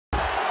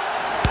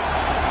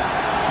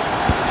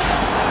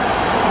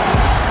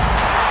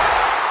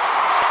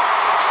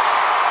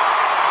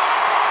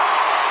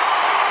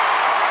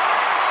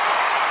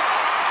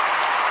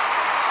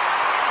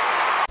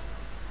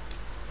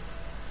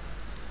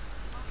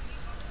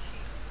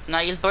No,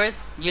 use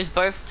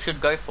both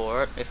should go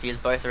for it if you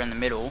both are in the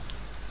middle.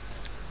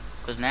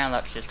 Because now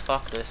that's just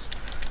fucked us.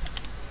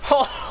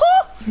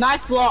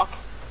 Nice block.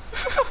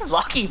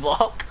 Lucky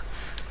block.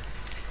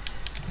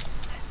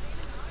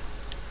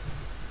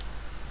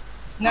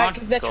 No, Oh,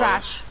 because they're God.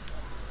 trash.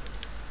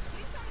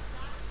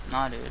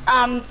 No, dude. It's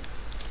That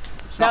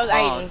not was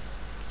hard. Aiden.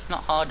 It's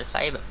not hard to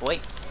save it, boy.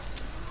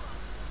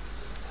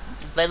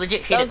 They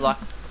legit hit That it was- like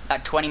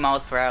at 20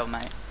 miles per hour,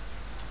 mate.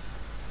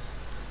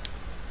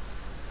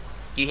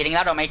 You hitting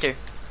that or me too?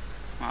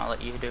 I'll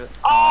let you do it.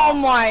 Oh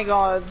my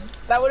god.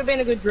 That would have been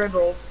a good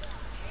dribble.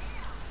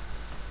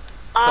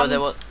 Because there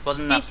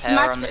wasn't he enough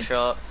power on the smacked it.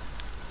 shot.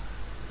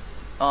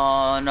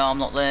 Oh no, I'm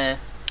not there.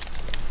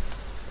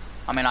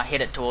 I mean, I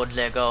hit it towards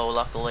their goal,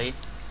 luckily.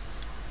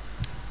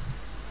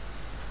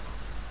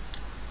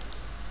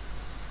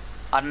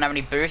 I don't have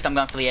any boost, I'm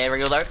going for the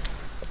aerial though.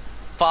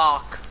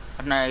 Fuck!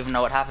 I don't even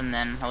know what happened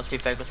then. I was too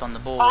focused on the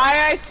ball.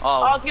 I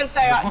Oh. was gonna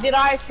say, did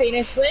I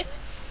Phoenix flick?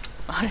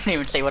 I didn't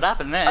even see what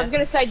happened there. I was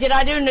gonna say, did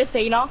I do an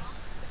Athena?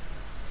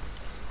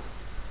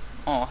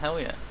 Oh, hell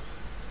yeah.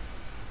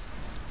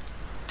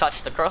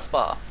 Touch the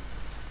crossbar.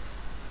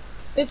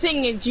 The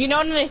thing is, do you know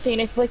what an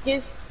Athena flick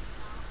is?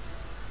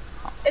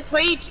 It's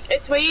where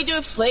you do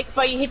a flick,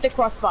 but you hit the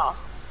crossbar.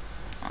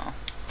 Oh.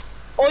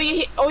 Or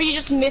you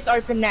just miss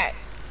open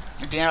nets.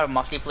 Do you know what a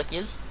musty flick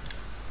is?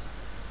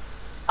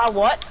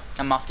 What?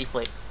 A musty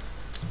flick.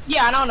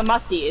 Yeah, I know what a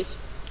musty is.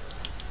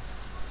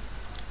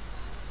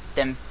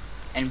 Them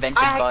invented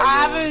by I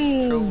haven't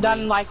yours truly.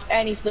 done like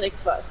any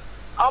flicks, but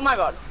oh my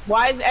god,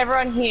 why is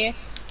everyone here?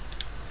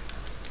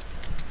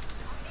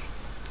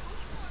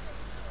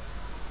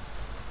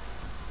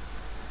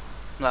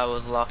 That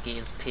was lucky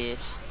as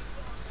piss.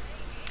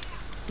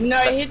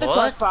 No, But he hit the what?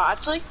 crossbar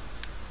actually.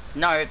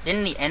 No,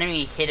 didn't the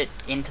enemy hit it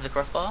into the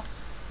crossbar?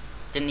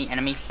 Didn't the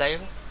enemy save?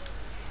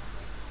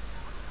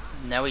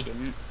 No, he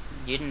didn't.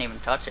 You didn't even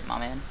touch it, my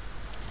man.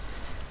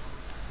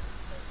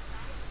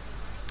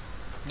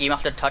 You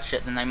must have touched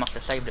it, then they must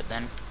have saved it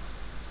then.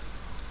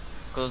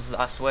 Because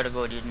I swear to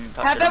God, you didn't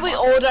touch it. How about we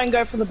all don't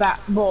go for the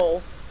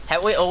ball? How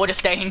about we all just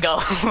stay in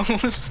goals?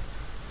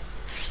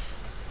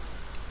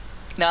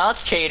 No,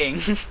 that's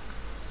cheating.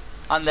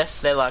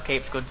 Unless they're like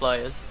heaps good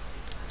players.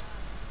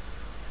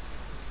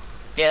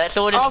 Yeah, let's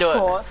all just Of do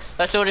course. it.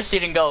 Let's all just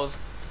sit in goals.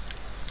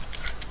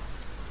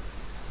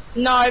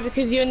 No,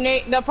 because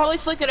they'll probably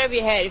flick it over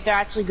your head if they're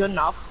actually good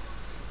enough.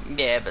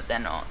 Yeah, but they're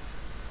not.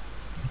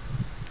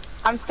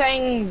 I'm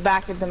staying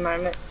back at the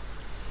moment.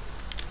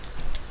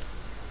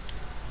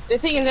 The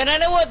thing is, I don't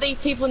know what these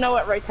people know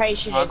what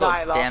rotation I is got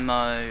either.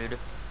 demoed.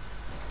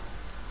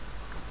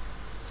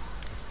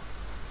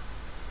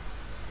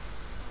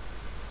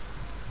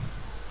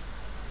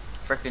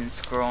 Frickin'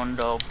 scrawn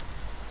dog.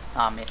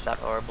 I missed that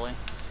horribly.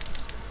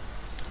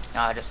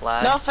 I just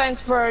lagged. No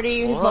offense,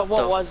 Brody, but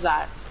what was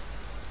that?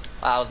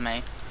 That was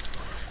me.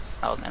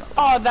 That was me.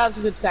 Oh, that was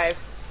a good save.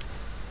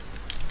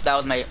 That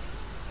was me.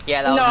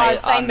 Yeah, that was No, me. I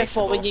was saying missed the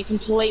before when ball. you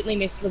completely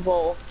missed the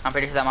ball. I'm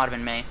pretty sure that might have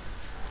been me.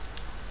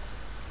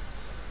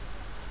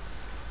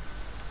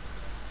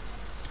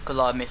 Because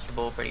I missed the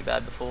ball pretty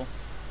bad before.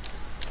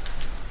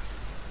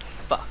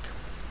 Fuck.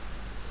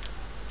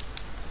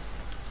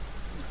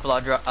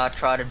 Because I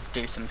try to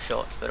do some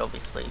shots, but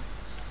obviously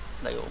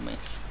they all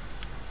miss.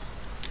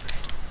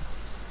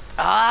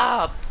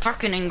 Ah,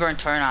 fucking ingrown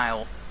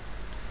toenail.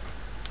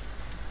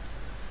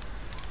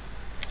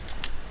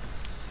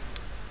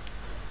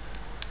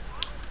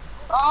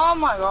 Oh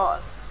my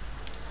god.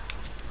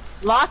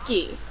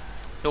 Lucky.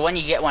 But when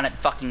you get one, it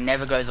fucking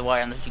never goes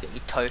away unless you get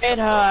your toe It chopped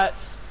off.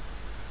 hurts.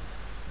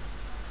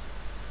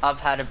 I've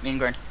had an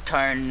ingrown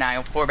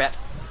toenail for about...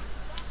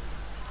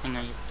 Hang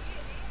on.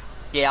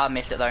 Yeah, I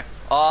missed it though.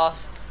 Oh,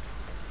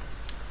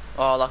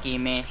 lucky you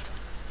missed.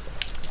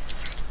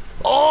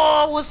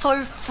 Oh, it was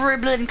so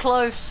fribbling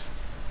close.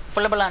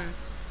 Flibbling.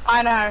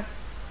 I know.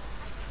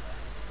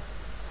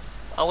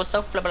 I was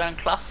so flibbling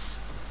close.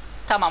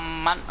 Come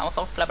on, man. I was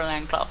so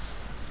flibbling close.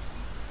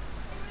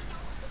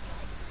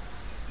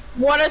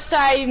 What a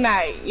save,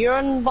 mate. You're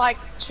on like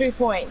 2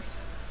 points.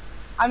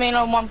 I mean,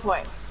 on 1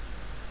 point.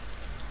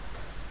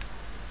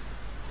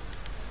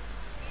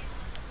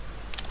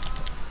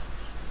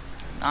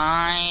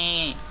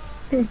 Nice.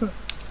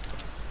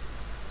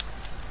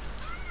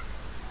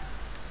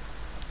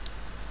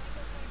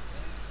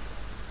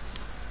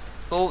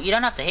 Well, you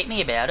don't have to hit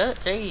me about it.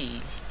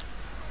 Jeez.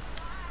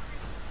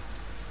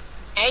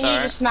 And you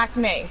Sorry. just smacked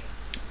me.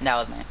 That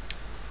was me.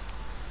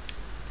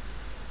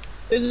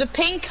 It was a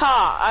pink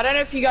car. I don't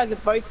know if you guys are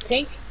both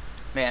pink.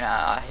 Man,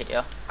 I hit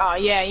you. Oh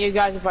yeah, you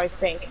guys are both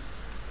pink.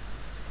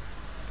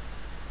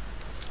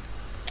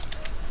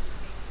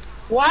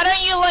 Why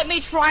don't you let me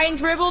try and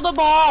dribble the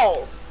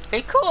ball?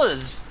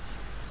 Because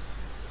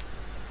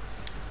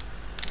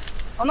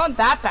I'm not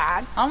that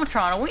bad. I'm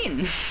trying to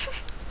win.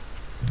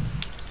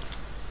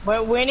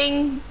 We're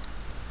winning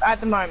at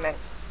the moment.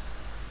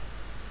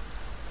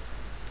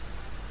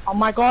 Oh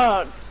my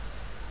god.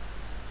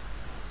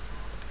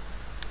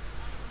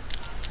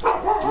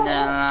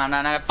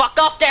 No. Fuck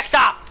off, Dexter!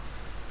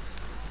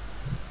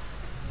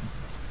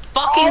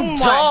 fucking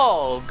my.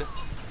 dog.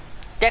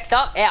 Decked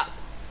up, out.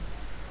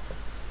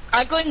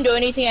 I couldn't do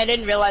anything. I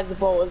didn't realize the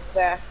ball was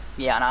there.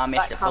 Yeah, no, I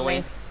missed Like it fully.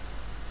 coming.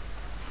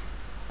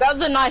 That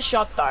was a nice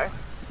shot though.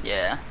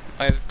 Yeah,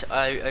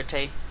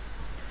 OT.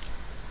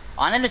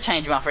 I need to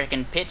change my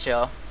freaking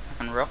picture.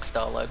 Fucking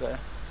Rockstar logo.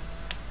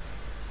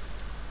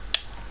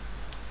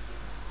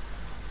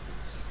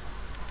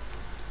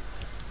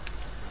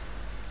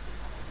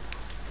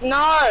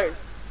 No.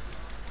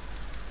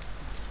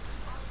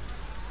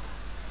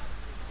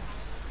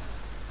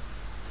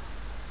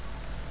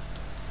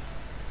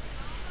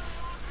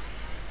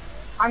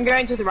 I'm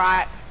going to the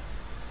right.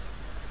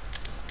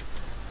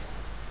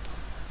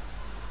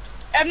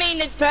 I mean,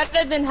 it's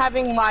better than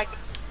having like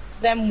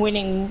them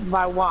winning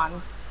by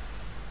 1.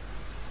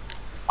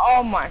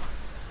 Oh my.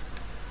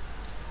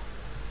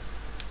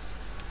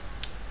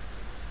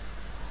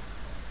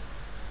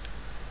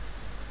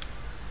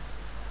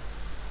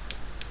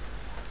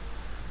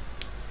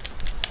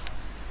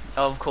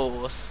 Of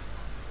course.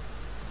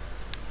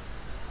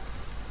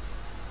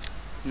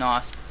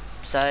 Nice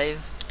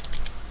save.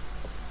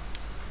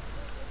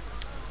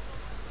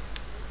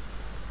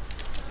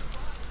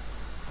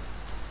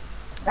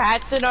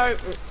 That's an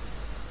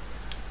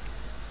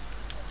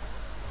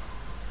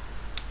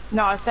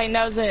No, I was saying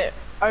that was an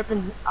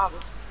open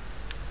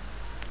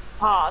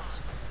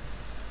pass.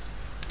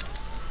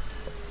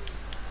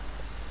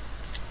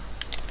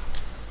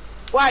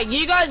 Wow,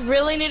 you guys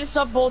really need to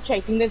stop ball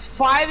chasing. There's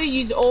 5 of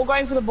you all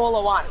going for the ball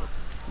at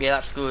once. Yeah,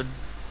 that's good.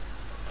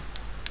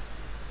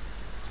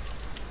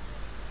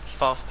 It's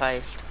fast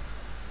paced.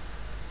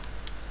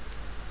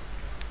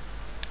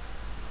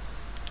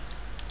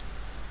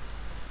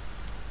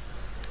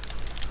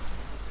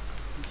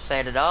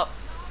 Set it up.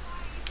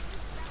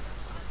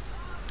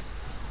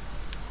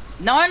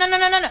 No.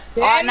 Damn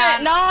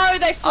it, no,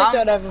 they flipped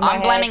it over my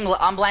head.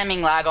 I'm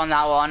blaming lag on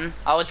that one.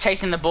 I was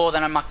chasing the ball,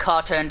 then my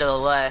car turned to the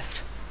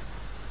left.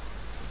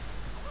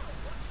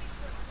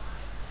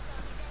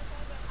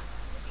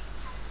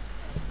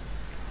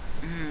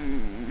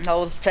 I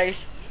was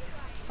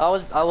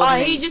Oh,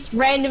 he just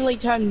randomly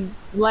turned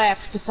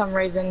left for some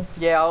reason.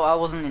 Yeah, I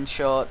wasn't in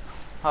shot.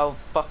 I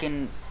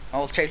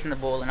was chasing the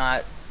ball and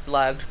I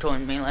lagged,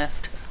 turned me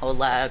left.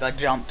 I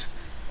jumped.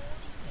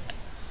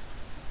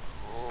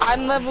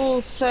 I'm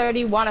level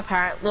 31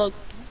 apparently. Look,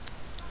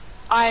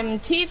 I'm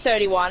tier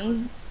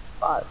 31,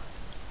 but...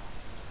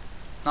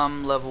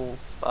 I'm level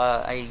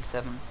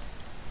 87.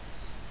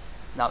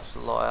 That's a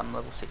lie, I'm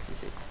level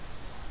 66.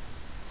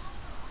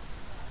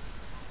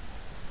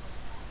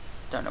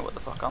 Don't know what the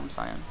fuck I'm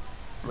saying.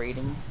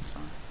 Reading.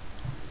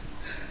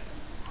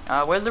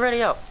 So. Where's the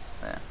ready up?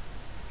 There.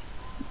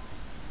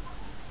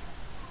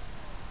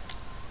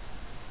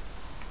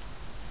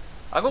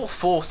 I got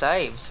 4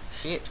 saves.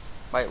 Shit.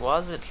 Wait, why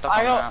is it stuck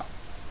on that?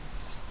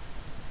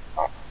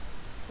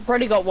 I've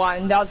already got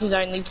 1. That was his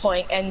only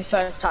point and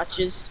first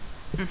touches.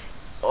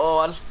 Oh,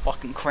 I just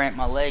fucking cramped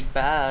my leg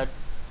bad.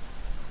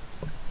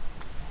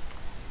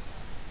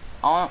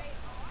 I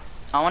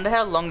wonder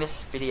how long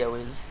this video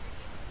is.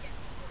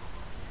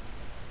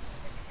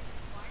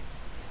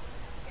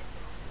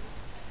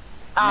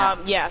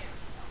 Yeah.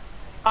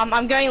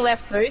 I'm going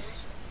left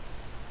boost.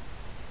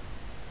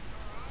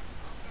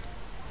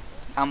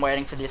 I'm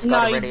waiting for this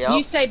guy to ready up. No,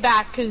 you stay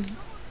back, cause...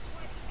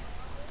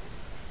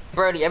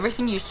 Brody,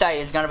 everything you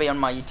say is gonna be on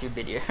my YouTube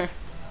video.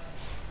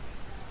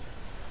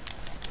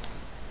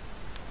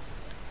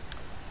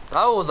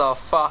 That was a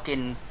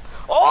fucking...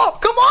 Oh,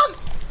 come on!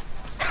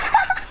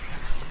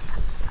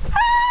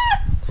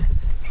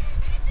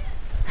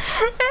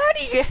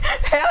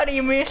 How do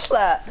you miss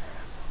that?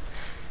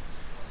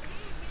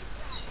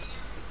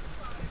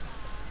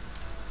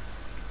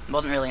 It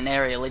wasn't really an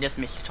aerial, he just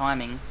missed the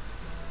timing.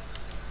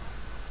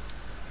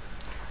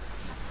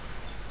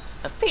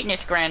 A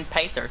fitness grand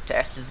pacer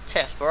test is a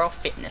test for all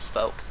fitness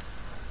folk.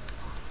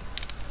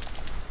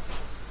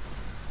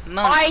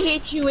 I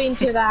hit you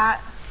into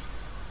that.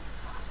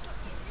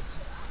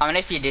 I mean,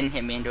 if you didn't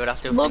hit me into it, I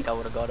still think I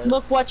would have got it.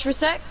 Look, watch for a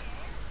sec.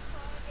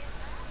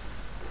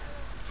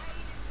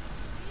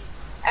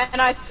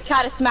 And I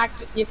kind of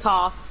smacked your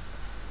car.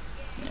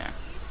 Yeah.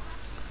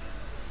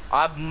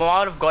 I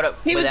might have got it.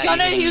 He was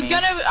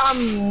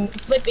gonna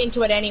flip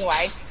into it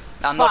anyway.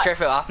 I'm not sure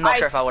if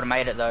I would have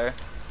made it though.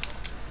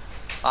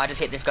 I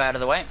just hit this guy out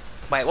of the way.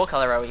 Wait, what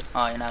color are we?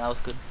 Oh, you know, that was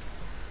good.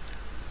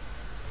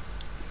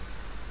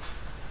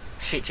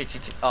 Shit.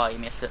 Oh, you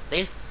missed it.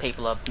 These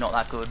people are not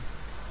that good.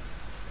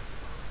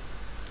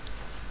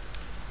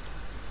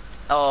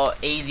 Oh,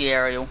 easy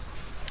aerial.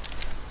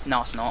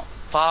 No, it's not.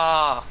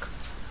 Fuck.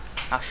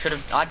 I should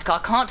have. I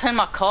can't turn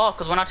my car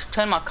because when I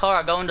turn my car,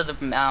 I go into the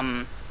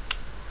thingo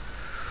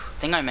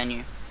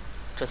menu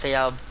to see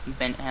how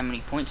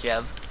many points you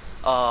have.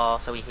 Oh,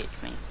 so he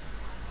hits me.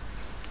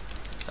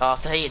 Oh,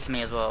 so he hits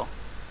me as well.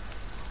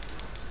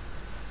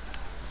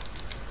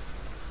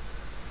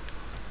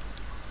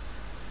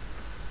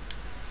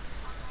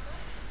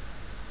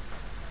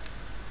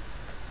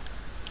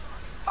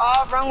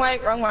 Oh, wrong way.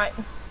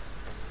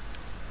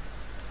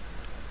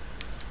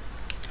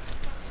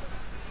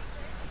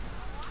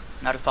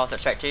 I just passed it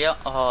straight to you.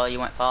 Oh, you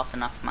went fast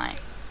enough, mate.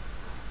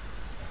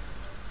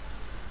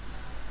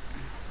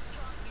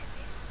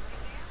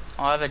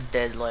 I have a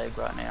dead leg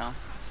right now.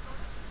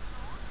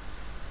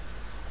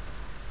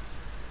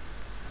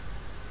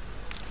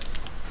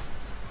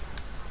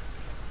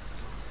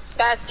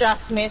 That's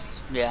just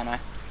missed. Yeah, I know.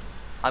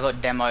 I got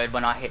demoed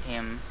when I hit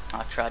him.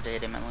 I tried to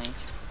hit him at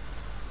least.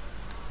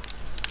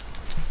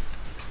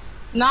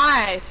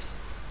 Nice.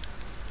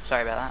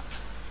 Sorry about that.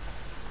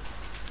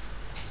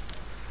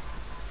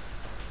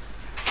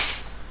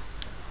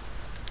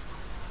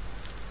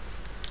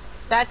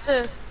 That's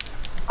a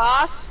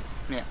pass.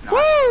 Yeah, nice.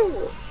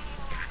 Woo!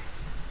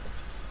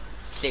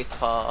 Sick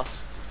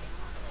pass.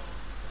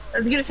 I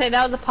was gonna say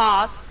that was a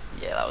pass,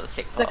 Yeah, that was a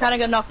sick pass. so kind of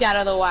got knocked out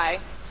of the way.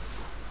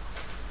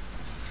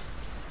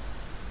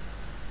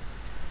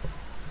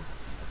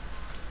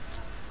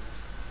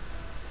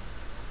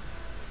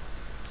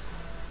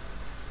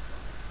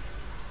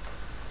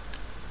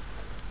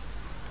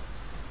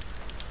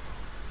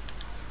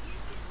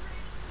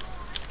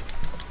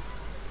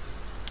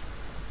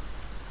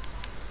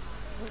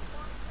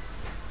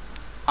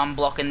 I'm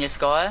blocking this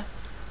guy.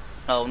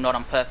 Oh, not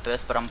on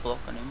purpose, but I'm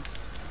blocking him.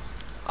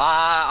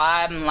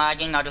 I'm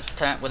lagging. I just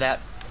turned without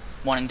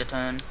wanting to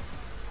turn.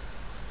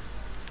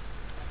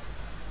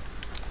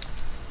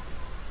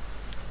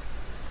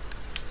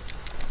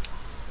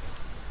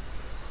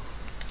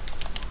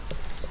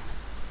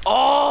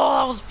 Oh,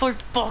 that was so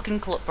fucking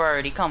close,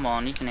 Brody. Come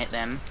on, you can hit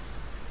them.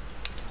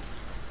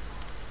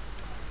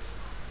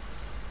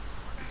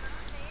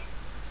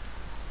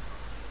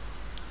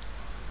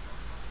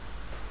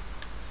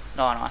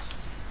 Oh, nice.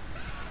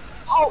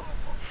 Oh,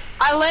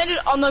 I landed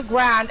on the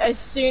ground as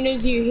soon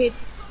as you hit.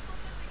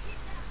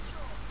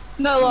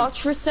 No,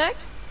 watch for a sec.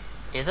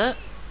 Is it?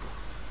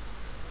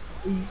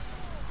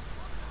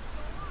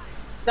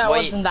 That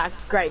Wait. wasn't that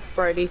great,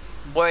 Brody.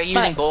 Were you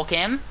using ball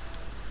cam?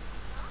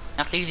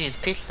 That's easy as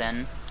piss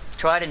then.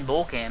 Try it in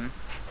ball cam.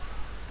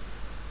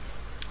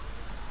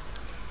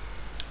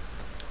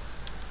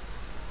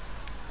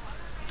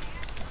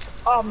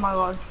 Oh my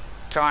god.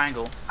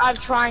 Triangle. I have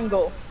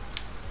triangle.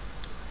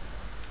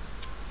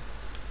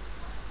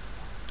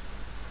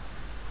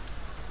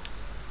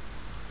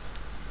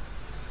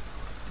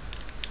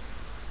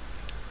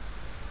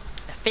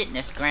 A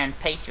fitness grand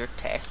pacer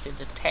test is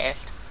a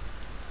test.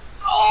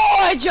 Oh,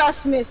 I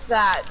just missed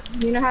that.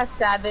 You know how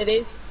sad that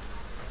is?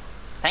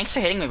 Thanks for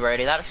hitting me,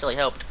 Brody. That actually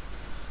helped.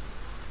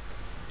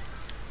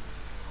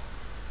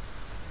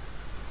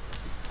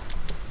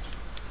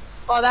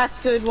 Oh, that's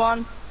a good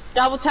one.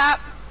 Double tap.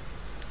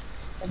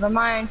 Never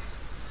mind.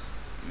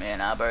 Man,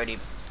 I've already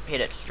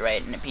hit it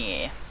straight in the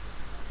PA.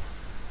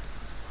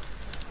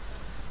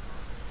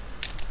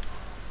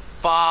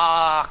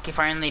 Fuck, if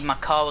only my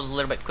car was a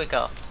little bit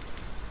quicker.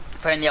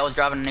 If only I was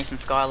driving a Nissan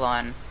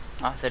Skyline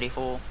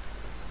R34.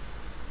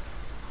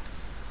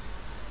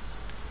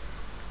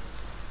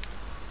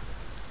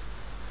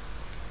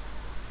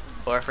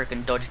 Or a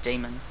freaking Dodge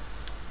Demon.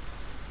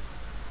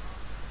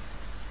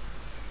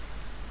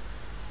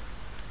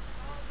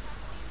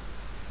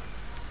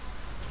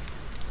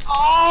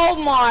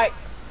 Oh my.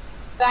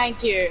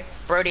 Thank you.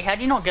 Brody, how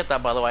do you not get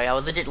that, by the way? I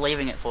was legit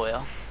leaving it for you.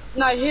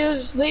 No, she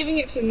was leaving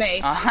it for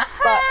me.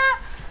 But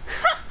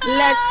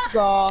Let's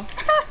go.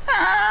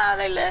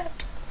 they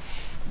left.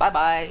 Bye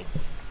bye.